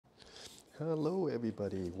Hello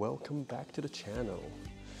everybody, welcome back to the channel.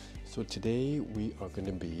 So today we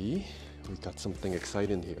got something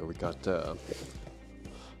exciting here. We got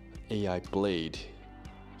AI blade.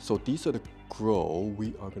 So these are the grow.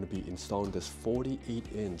 We are going to be installing this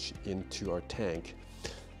 48-inch into our tank.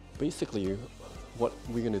 Basically what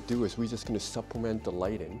we're going to do is we're just going to supplement the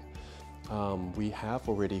lighting. We have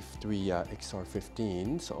already 3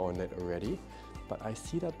 XR15s on it already. But I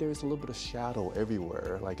see that there's a little bit of shadow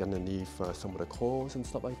everywhere, like underneath some of the corals and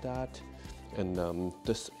stuff like that. And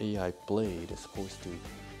this AI blade is supposed to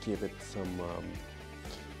give it some,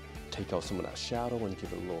 take out some of that shadow and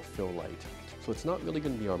give it a little fill light. So it's not really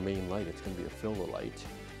going to be our main light, it's going to be a filler light.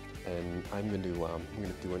 And I'm going to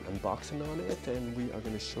do an unboxing on it, and we are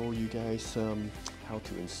going to show you guys how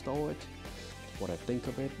to install it, what I think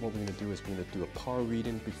of it. What we're going to do is we're going to do a power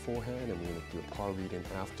reading beforehand, and we're going to do a power reading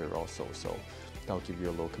after also. So that'll give you a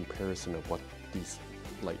little comparison of what these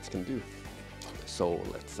lights can do. So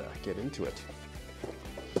let's get into it.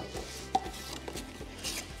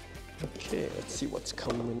 Okay, let's see what's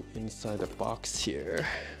coming inside the box here.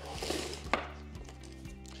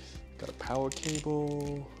 Got a power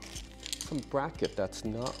cable, some bracket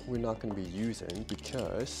we're not going to be using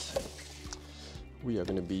because we are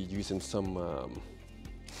going to be using some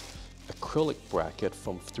acrylic bracket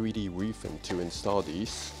from 3D Reefing to install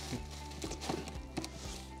these.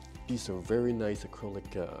 These are very nice acrylic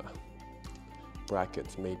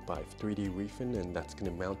brackets made by 3D Reefing, and that's going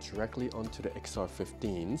to mount directly onto the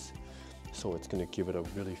XR15s. So it's going to give it a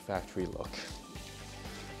really factory look.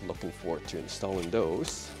 Looking forward to installing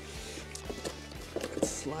those. Let's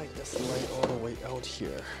slide this light all the way out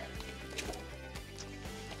here.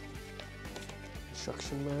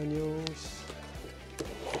 Instruction manuals.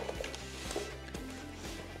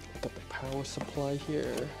 Got the power supply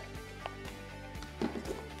here.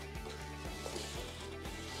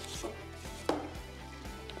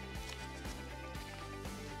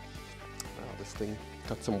 Wow, this thing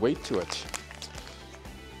got some weight to it.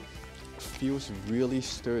 Feels really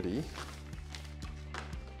sturdy.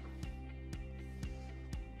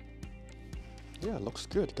 Yeah, it looks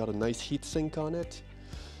good. Got a nice heat sink on it.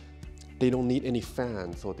 They don't need any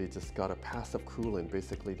fans, so they just got a passive cooling.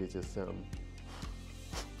 Basically, they just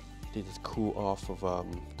cool off of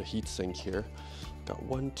the heat sink here. Got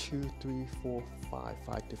 1, 2, 3, 4,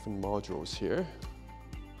 5 different modules here.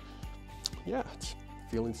 Yeah, it's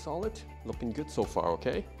feeling solid, looking good so far.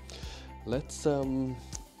 Okay, let's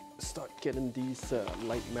start getting these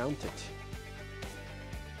light mounted.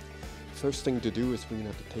 First thing to do is we're gonna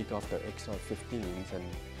have to take off the XR15s, and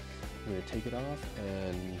we're gonna take it off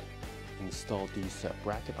and install these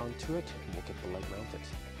bracket onto it, and we'll get the light mounted.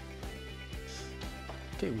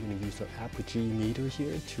 Okay, we're going to use an apogee meter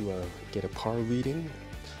here to get a power reading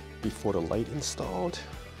before the light installed.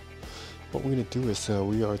 What we're going to do is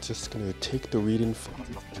we are just going to take the reading from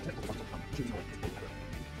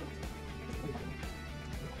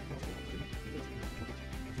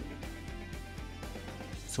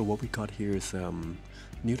So what we got here is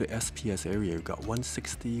near the SPS area, we got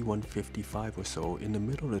 160, 155 or so. In the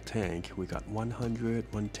middle of the tank, we got 100,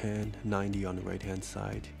 110, 90 on the right hand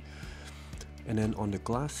side. And then on the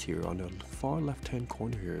glass here, on the far left hand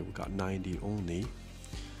corner here, we got 90 only.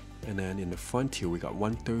 And then in the front here, we got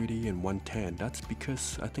 130 and 110. That's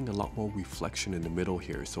because I think a lot more reflection in the middle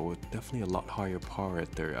here. So definitely a lot higher power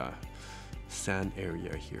at their sand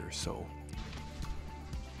area here. So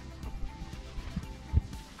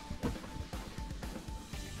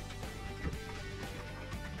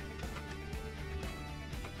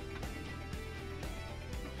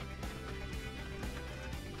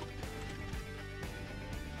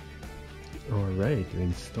alright, the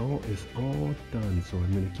install is all done, so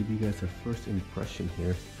I'm going to give you guys a first impression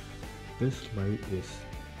here. This light is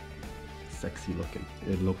sexy looking,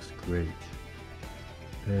 it looks great,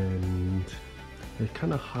 and it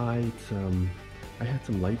kind of hides, I had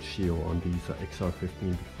some light shield on these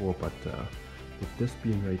XR15 before, but with this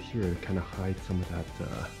being right here, it kind of hides some of that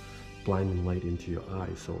blinding light into your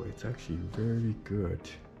eye, so it's actually very good.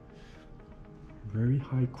 Very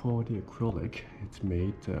high quality acrylic. It's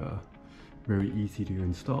made very easy to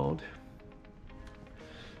install.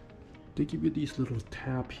 They give you these little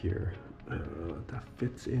tab here that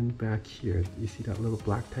fits in back here. You see that little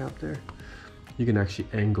black tab there? You can actually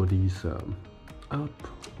angle these up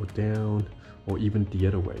or down, or even the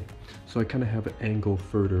other way. So I kind of have an angle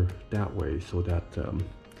further that way so that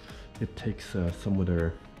it takes some of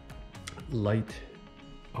the light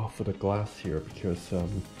off of the glass here, because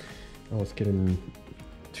I was getting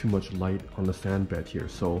too much light on the sand bed here.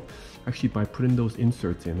 So actually by putting those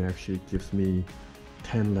inserts in, it actually gives me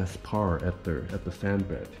 10 less power at the sand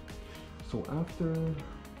bed. So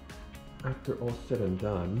after all said and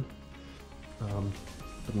done,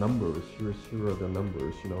 the numbers, here are the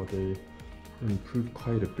numbers, you know, they improved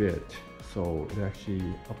quite a bit. So it actually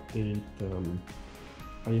update,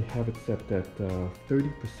 I have it set at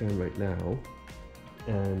 30% right now,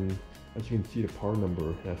 and as you can see, the power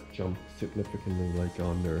number has jumped significantly. Like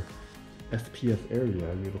on their SPS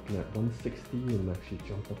area, you're looking at 160 and actually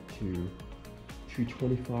jumped up to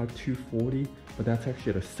 225, 240, but that's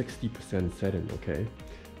actually at a 60% setting, okay?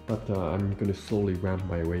 But I'm going to slowly ramp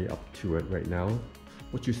my way up to it right now.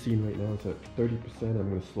 What you're seeing right now is at 30%, I'm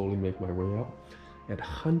going to slowly make my way up. At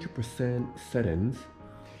 100% settings,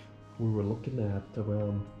 we were looking at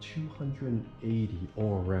around 280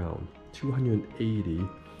 all around. 280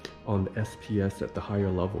 on the SPS at the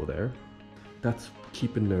higher level there. That's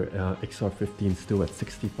keeping the Xr15 still at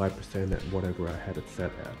 65% at whatever I had it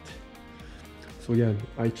set at. So yeah,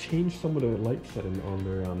 I changed some of the light setting on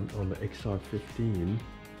the Xr15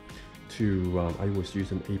 to, I was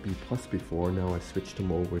using AB Plus before, now I switched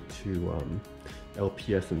them over to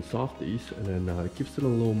LPS and softies, and then it gives it a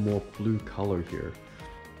little more blue color here.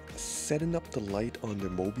 Setting up the light on the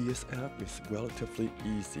Mobius app is relatively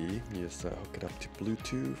easy. You just hook it up to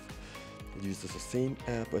Bluetooth. It uses the same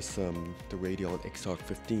app as the Radion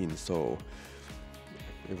Xr15, so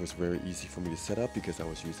it was very easy for me to set up because I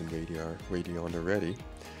was using Radion already.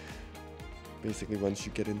 Basically, once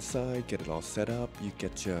you get inside, get it all set up, you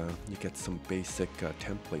get some basic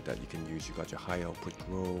template that you can use. You got your high output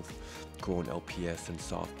grow and LPS and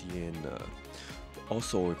softy in.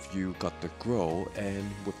 Also, if you got the grow and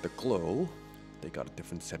with the glow, they got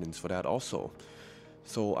different settings for that also.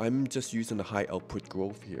 So I'm just using the high output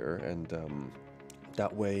growth here, and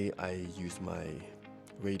that way I use my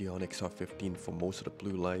Radion Xr15 for most of the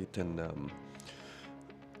blue light, and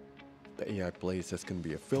the AI Blaze is going to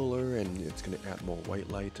be a filler, and it's going to add more white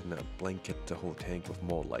light and blanket the whole tank with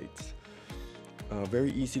more lights.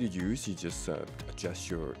 Very easy to use. You just adjust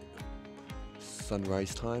your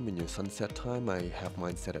sunrise time and your sunset time. I have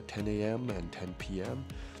mine set at 10 AM and 10 PM.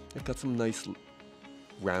 I've got some nice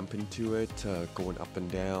ramping to it, going up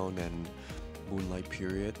and down, and moonlight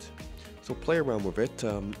period. So play around with it.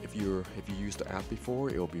 If you used the app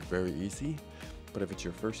before, it will be very easy. But if it's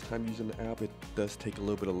your first time using the app, it does take a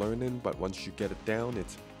little bit of learning, but once you get it down,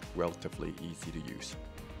 it's relatively easy to use.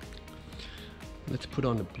 Let's put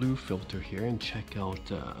on the blue filter here and check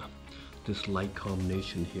out this light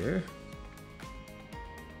combination here.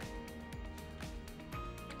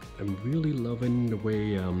 I'm really loving the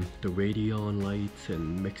way the Radion lights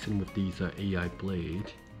and mixing with these AI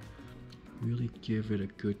blade really give it a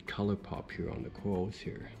good color pop here on the corals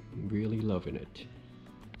here. I'm really loving it.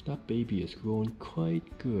 That baby is growing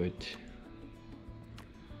quite good.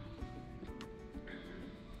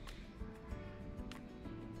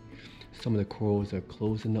 Some of the corals are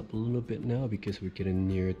closing up a little bit now because we're getting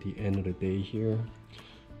near the end of the day here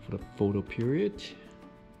for the photo period.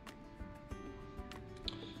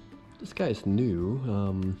 This guy is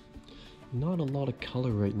new. Not a lot of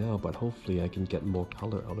color right now, but hopefully I can get more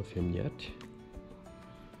color out of him yet.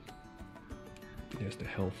 There's the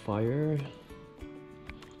Hellfire.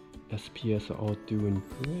 SPS are all doing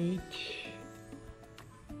great.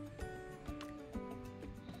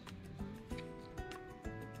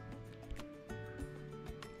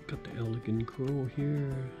 Got the Elegant Coral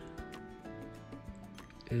here.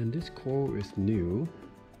 And this coral is new.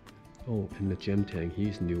 Oh, and the Gem Tank,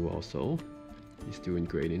 he's new also. He's doing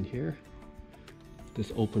great in here.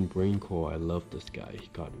 This Open Brain Coral, I love this guy. He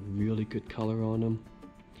got really good color on him.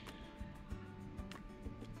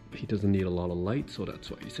 He doesn't need a lot of light, so that's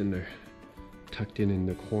why he's in there, tucked in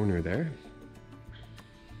the corner there.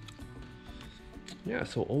 Yeah,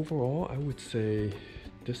 so overall, I would say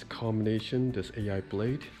this combination, this AI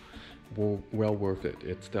blade, well worth it.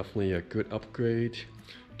 It's definitely a good upgrade.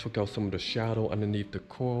 Took out some of the shadow underneath the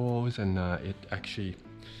corals, and it actually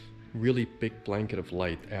really big blanket of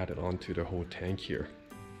light added onto the whole tank here.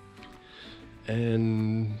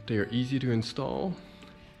 And they're easy to install.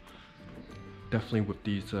 Definitely with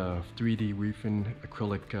these 3D reefing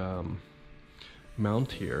acrylic mount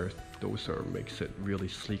here, those makes it really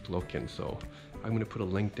sleek looking. So I'm going to put a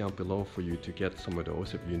link down below for you to get some of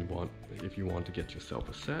those if you want to get yourself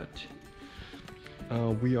a set.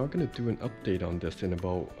 We are going to do an update on this in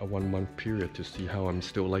about a 1 month period to see how I'm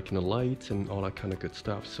still liking the lights and all that kind of good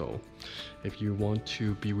stuff. So if you want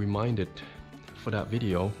to be reminded for that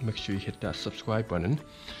video, make sure you hit that subscribe button,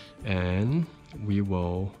 and we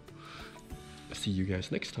will see you guys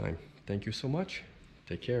next time. Thank you so much.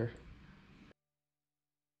 Take care.